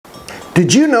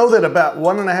Did you know that about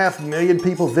 1.5 million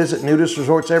people visit nudist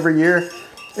resorts every year?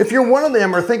 If you're one of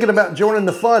them or thinking about joining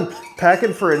the fun,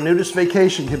 packing for a nudist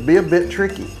vacation can be a bit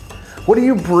tricky. What do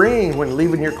you bring when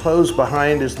leaving your clothes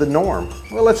behind is the norm?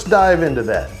 Well, let's dive into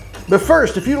that. But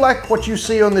first, if you like what you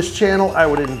see on this channel, I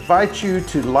would invite you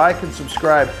to like and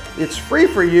subscribe. It's free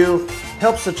for you,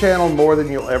 helps the channel more than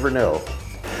you'll ever know.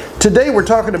 Today we're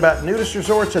talking about nudist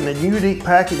resorts and the unique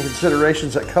packing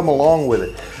considerations that come along with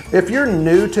it. If you're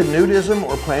new to nudism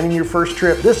or planning your first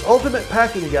trip, this ultimate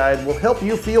packing guide will help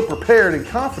you feel prepared and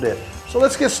confident. So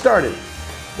let's get started.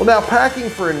 Well, now, packing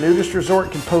for a nudist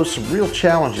resort can pose some real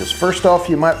challenges. First off,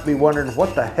 you might be wondering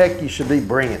what the heck you should be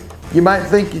bringing. You might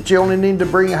think that you only need to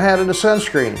bring a hat and a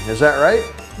sunscreen. Is that right?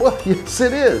 Well, yes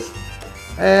it is.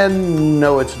 And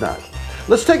no, it's not.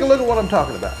 Let's take a look at what I'm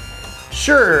talking about.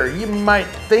 Sure, you might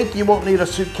think you won't need a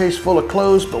suitcase full of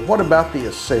clothes, but what about the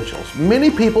essentials?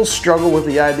 Many people struggle with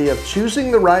the idea of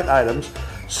choosing the right items.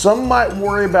 Some might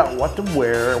worry about what to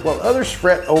wear, while others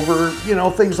fret over,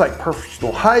 things like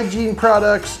personal hygiene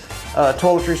products,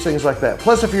 toiletries, things like that.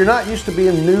 Plus, if you're not used to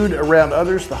being nude around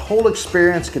others, the whole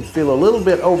experience can feel a little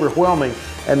bit overwhelming,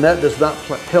 and that does not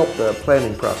help the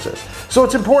planning process. So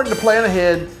it's important to plan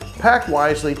ahead, pack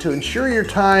wisely to ensure your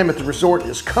time at the resort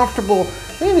is comfortable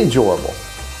and enjoyable.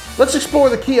 Let's explore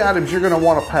the key items you're going to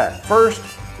want to pack. First,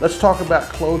 let's talk about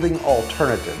clothing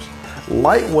alternatives.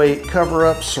 Lightweight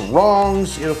cover-ups,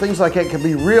 sarongs, things like that can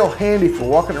be real handy for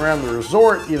walking around the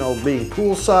resort, being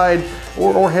poolside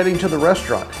or heading to the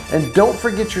restaurant. And don't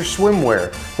forget your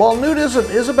swimwear. While nudism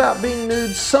is about being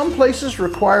nude, some places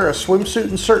require a swimsuit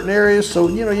in certain areas, so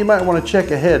you might want to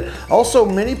check ahead. Also,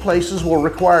 many places will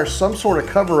require some sort of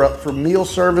cover-up for meal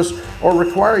service or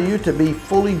require you to be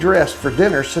fully dressed for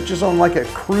dinner, such as on like a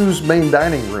cruise main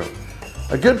dining room.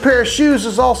 A good pair of shoes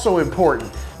is also important.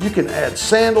 You can add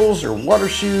sandals or water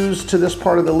shoes to this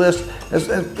part of the list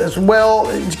as well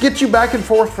to get you back and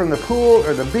forth from the pool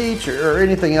or the beach or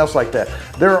anything else like that.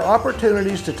 There are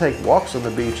opportunities to take walks on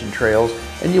the beach and trails,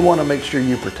 and you want to make sure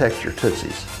you protect your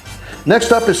tootsies.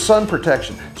 Next up is sun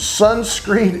protection.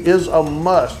 Sunscreen is a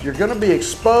must. You're going to be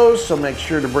exposed, so make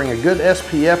sure to bring a good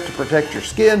SPF to protect your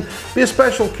skin. Be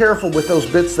especially careful with those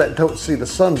bits that don't see the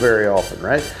sun very often,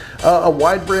 right? A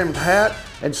wide-brimmed hat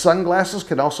and sunglasses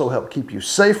can also help keep you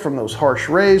safe from those harsh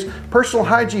rays. Personal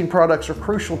hygiene products are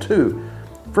crucial too.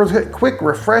 For quick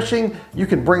refreshing, you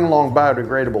can bring along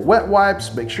biodegradable wet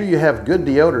wipes, make sure you have good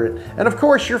deodorant, and of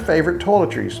course your favorite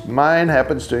toiletries. Mine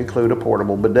happens to include a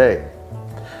portable bidet.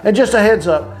 And just a heads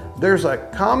up, there's a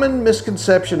common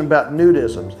misconception about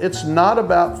nudism. It's not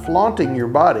about flaunting your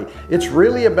body. It's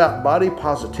really about body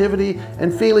positivity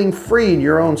and feeling free in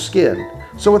your own skin.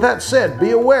 So with that said,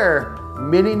 be aware,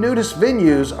 many nudist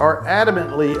venues are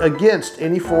adamantly against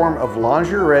any form of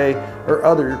lingerie or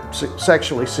other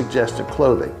sexually suggestive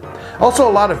clothing. Also,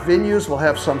 a lot of venues will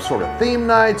have some sort of theme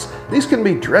nights. These can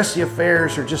be dressy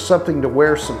affairs or just something to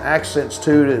wear some accents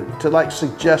to like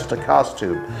suggest a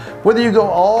costume. Whether you go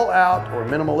all out or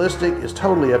minimalistic is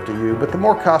totally up to you, but the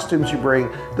more costumes you bring,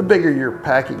 the bigger your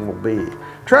packing will be.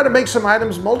 Try to make some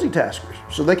items multitaskers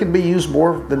so they can be used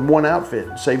more than one outfit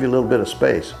and save you a little bit of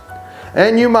space.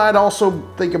 And you might also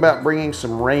think about bringing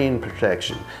some rain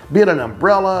protection, be it an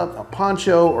umbrella, a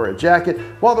poncho, or a jacket.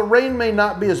 While the rain may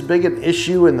not be as big an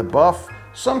issue in the buff,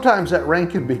 sometimes that rain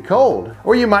can be cold,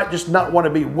 or you might just not want to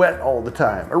be wet all the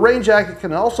time. A rain jacket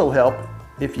can also help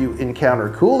if you encounter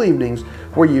cool evenings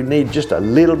where you need just a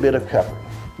little bit of cover.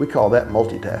 We call that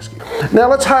multitasking. Now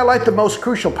let's highlight the most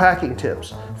crucial packing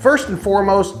tips. First and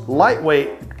foremost,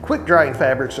 lightweight, quick drying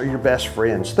fabrics are your best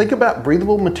friends. Think about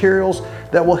breathable materials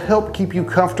that will help keep you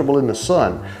comfortable in the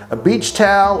sun. A beach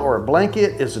towel or a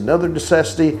blanket is another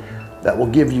necessity that will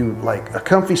give you like a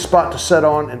comfy spot to sit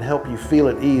on and help you feel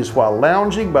at ease while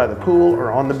lounging by the pool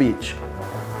or on the beach.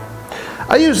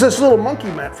 I use this little monkey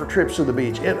mat for trips to the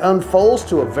beach. It unfolds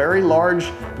to a very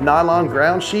large nylon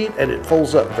ground sheet and it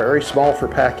folds up very small for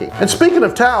packing. And speaking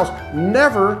of towels,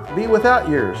 never be without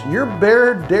yours. Your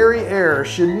bare derriere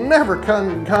should never come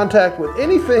in contact with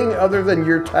anything other than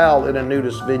your towel in a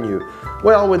nudist venue.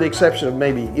 Well, with the exception of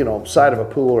maybe, side of a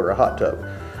pool or a hot tub.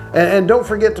 And don't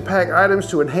forget to pack items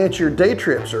to enhance your day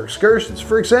trips or excursions.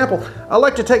 For example, I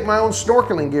like to take my own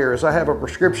snorkeling gear as I have a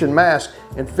prescription mask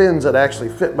and fins that actually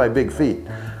fit my big feet.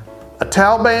 A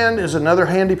towel band is another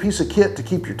handy piece of kit to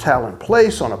keep your towel in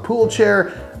place on a pool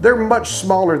chair. They're much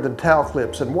smaller than towel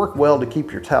clips and work well to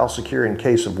keep your towel secure in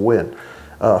case of wind.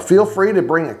 Feel free to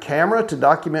bring a camera to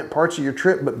document parts of your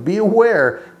trip, but be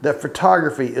aware that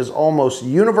photography is almost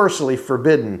universally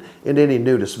forbidden in any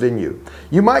nudist venue.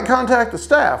 You might contact the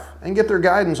staff and get their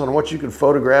guidance on what you can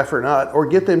photograph or not, or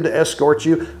get them to escort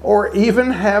you, or even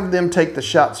have them take the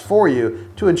shots for you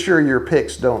to ensure your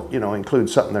pics don't, include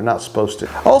something they're not supposed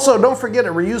to. Also, don't forget a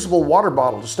reusable water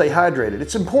bottle to stay hydrated.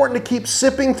 It's important to keep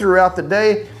sipping throughout the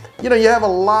day. You have a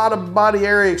lot of body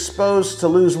area exposed to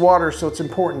lose water, so it's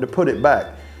important to put it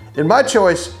back. In my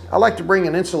choice, I like to bring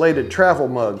an insulated travel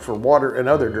mug for water and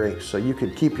other drinks so you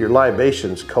can keep your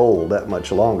libations cold that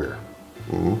much longer.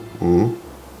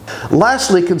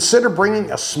 Lastly, consider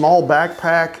bringing a small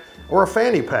backpack or a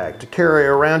fanny pack to carry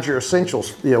around your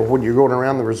essentials, when you're going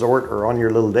around the resort or on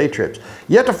your little day trips.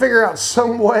 You have to figure out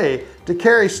some way to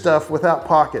carry stuff without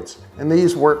pockets, and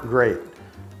these work great.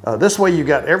 This way you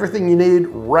got everything you need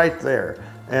right there,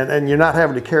 and you're not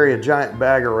having to carry a giant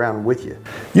bag around with you.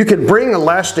 You can bring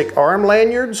elastic arm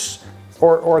lanyards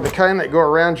or the kind that go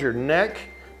around your neck,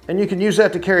 and you can use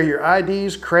that to carry your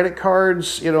IDs, credit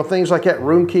cards, things like that,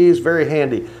 room keys, very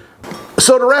handy.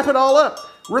 So to wrap it all up,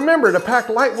 remember to pack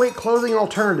lightweight clothing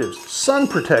alternatives, sun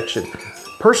protection,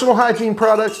 personal hygiene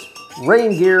products,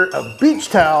 rain gear, a beach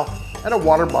towel, and a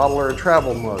water bottle or a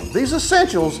travel mug. These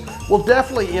essentials will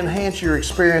definitely enhance your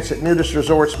experience at nudist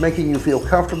resorts, making you feel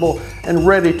comfortable and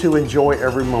ready to enjoy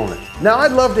every moment. Now,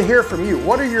 I'd love to hear from you.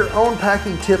 What are your own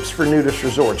packing tips for nudist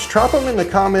resorts? Drop them in the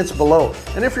comments below.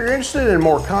 And if you're interested in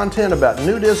more content about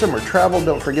nudism or travel,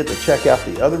 don't forget to check out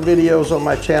the other videos on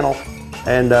my channel.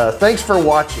 And thanks for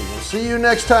watching. We'll see you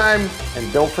next time,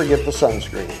 and don't forget the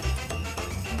sunscreen.